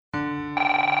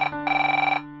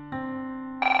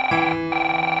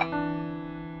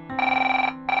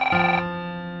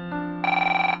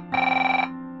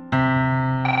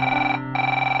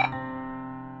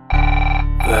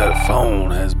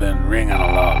ringing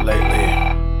a lot lately,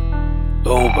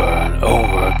 over and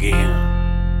over again.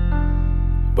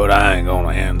 But I ain't gonna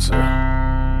answer.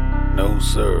 No,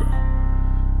 sir.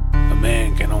 A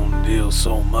man can only deal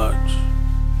so much.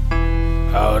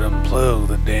 I would unplug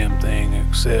the damn thing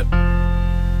except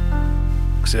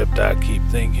I keep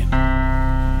thinking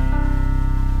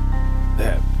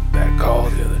that call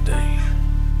the other day.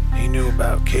 He knew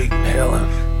about Kate and Helen.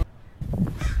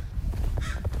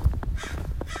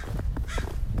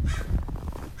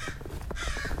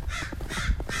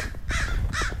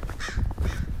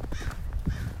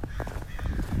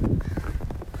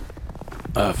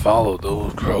 I followed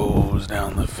those crows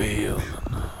down the field,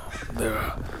 and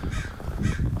they're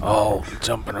all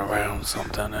jumping around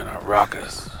something in a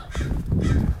ruckus.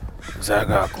 As I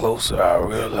got closer, I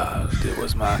realized it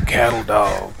was my cattle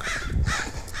dog.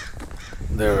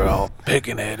 They were all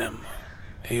picking at him.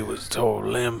 He was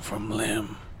torn limb from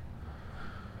limb.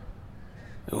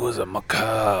 It was a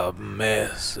macabre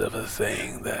mess of a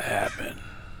thing that happened.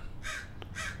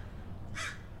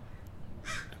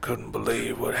 Couldn't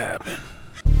believe what happened.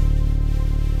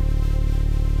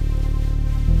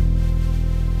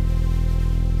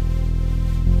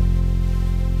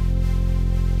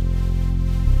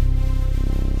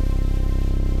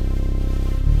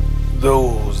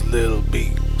 Those little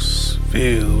beaks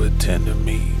filled with tender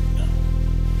meat,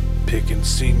 picking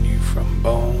sinew from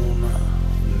bone,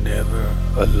 never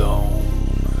alone.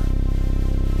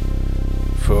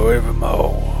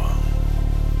 Forevermore,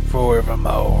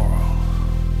 forevermore,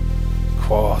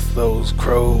 quoth those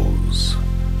crows,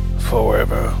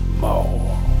 forevermore.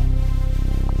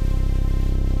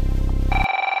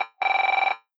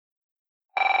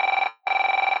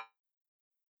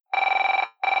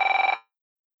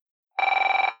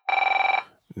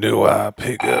 Do I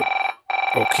pick up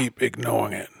or keep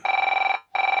ignoring it?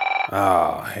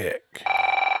 Ah, heck.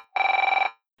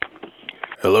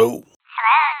 Hello? Hello, kid.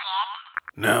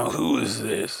 Now who is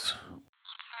this? It's me,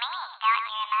 don't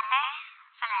you remember?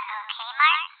 From the OK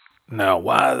Mart? Now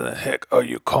why the heck are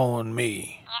you calling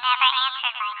me? You never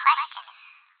answered my question.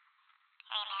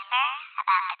 Remember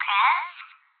about the crows?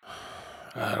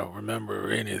 I don't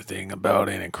remember anything about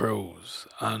any crows.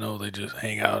 I know they just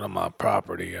hang out on my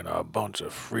property and are a bunch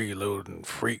of freeloading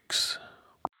freaks.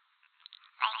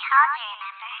 I told you,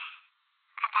 remember?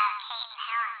 About Kate and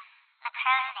Helen. The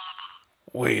crows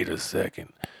did. Wait a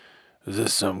second. Is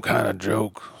this some kind of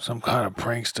joke? Some kind of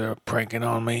prankster pranking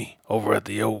on me over at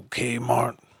the old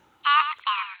Kmart? Ask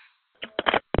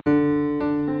them.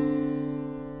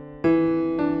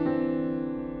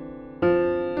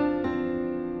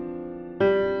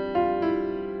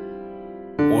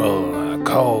 Well, I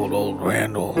called old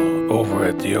Randall over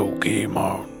at the old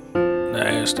Kmart and I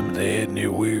asked him if they had any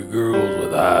weird girls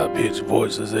with high-pitched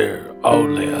voices there,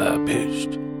 oddly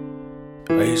high-pitched.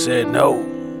 He said no.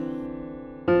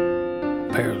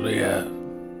 Apparently,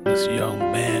 this young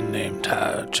man named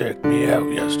Ty checked me out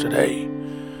yesterday.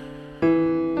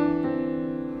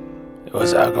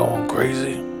 Was I going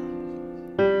crazy?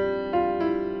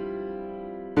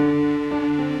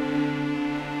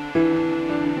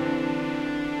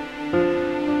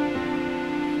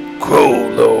 Crow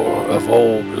lore of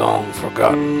old long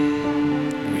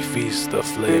forgotten, we feast the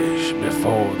flesh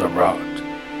before the rot.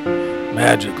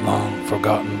 Magic long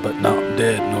forgotten but not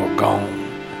dead nor gone,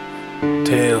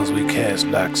 tales we cast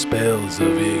like spells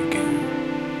of ig.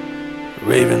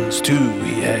 Ravens too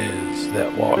he has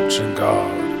that watch and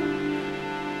guard,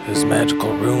 his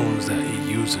magical runes that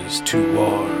he uses to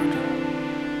ward.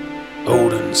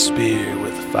 Odin's spear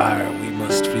with fire we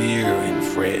must fear and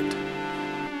fret,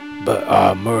 but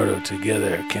our murder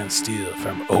together can steal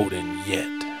from Odin yet.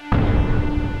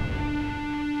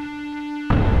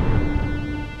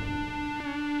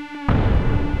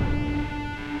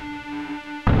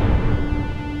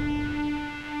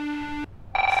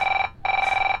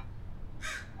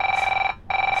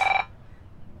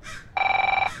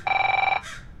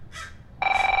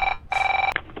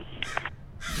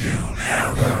 You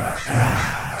never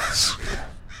ask.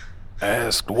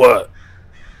 Asked what?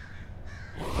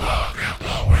 Look out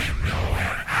the window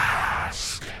and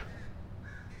ask.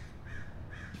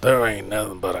 There ain't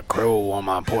nothing but a crow on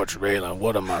my porch railing.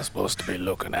 What am I supposed to be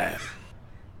looking at?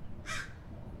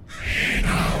 He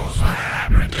knows what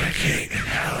happened to Kate and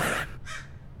Helen.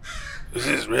 Is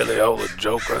this really all a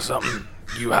joke or something?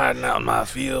 You hiding out in my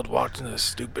field watching this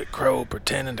stupid crow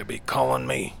pretending to be calling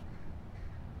me?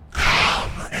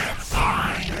 Come and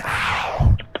find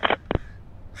out.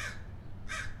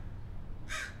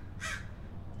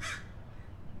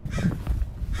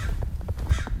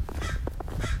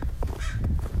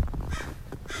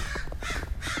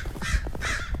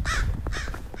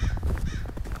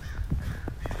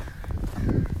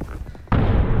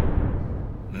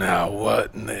 Now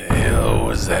what in the hell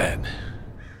was that?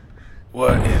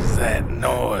 What is that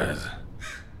noise?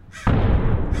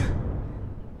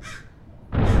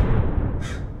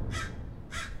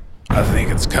 I think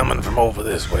it's coming from over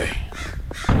this way.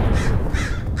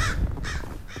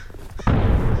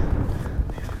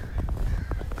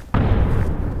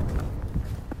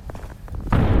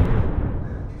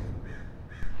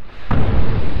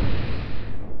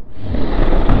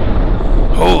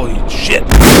 Holy shit!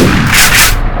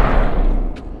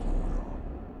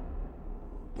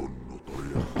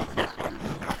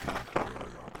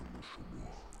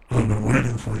 I've been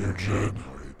waiting for you, Jed.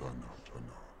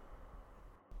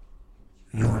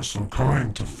 You were so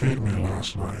kind to feed me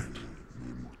last night.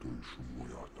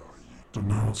 But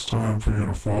now it's time for you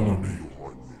to follow me.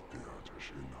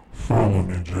 Follow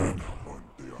me, Jed.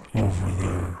 Over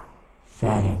there.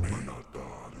 Follow me.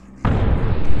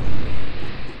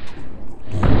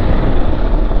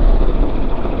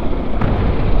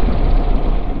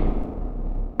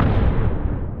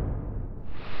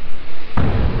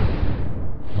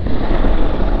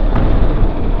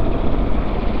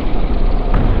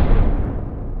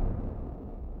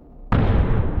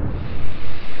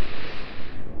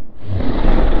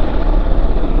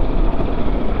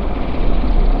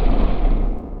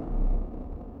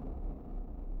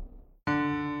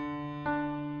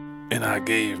 And I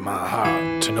gave my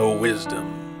heart to know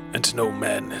wisdom and to know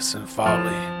madness and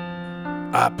folly.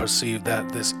 I perceive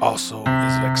that this also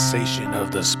is vexation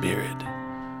of the spirit.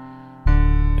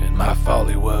 And my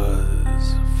folly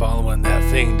was following that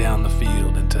thing down the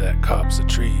field into that copse of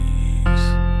trees,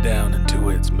 down into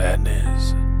its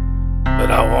madness. But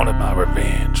I wanted my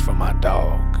revenge for my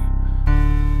dog.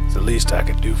 It's the least I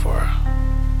could do for her.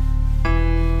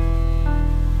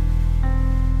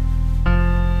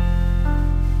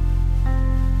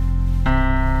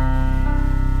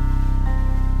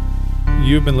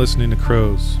 You've been listening to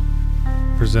Crows,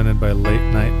 presented by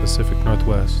Late Night Pacific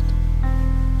Northwest.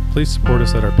 Please support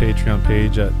us at our Patreon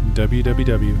page at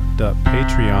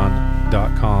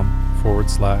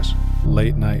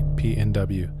www.patreon.com/Late Night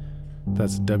PNW.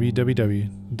 That's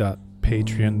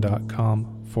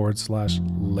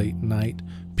www.patreon.com/Late Night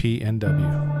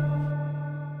PNW.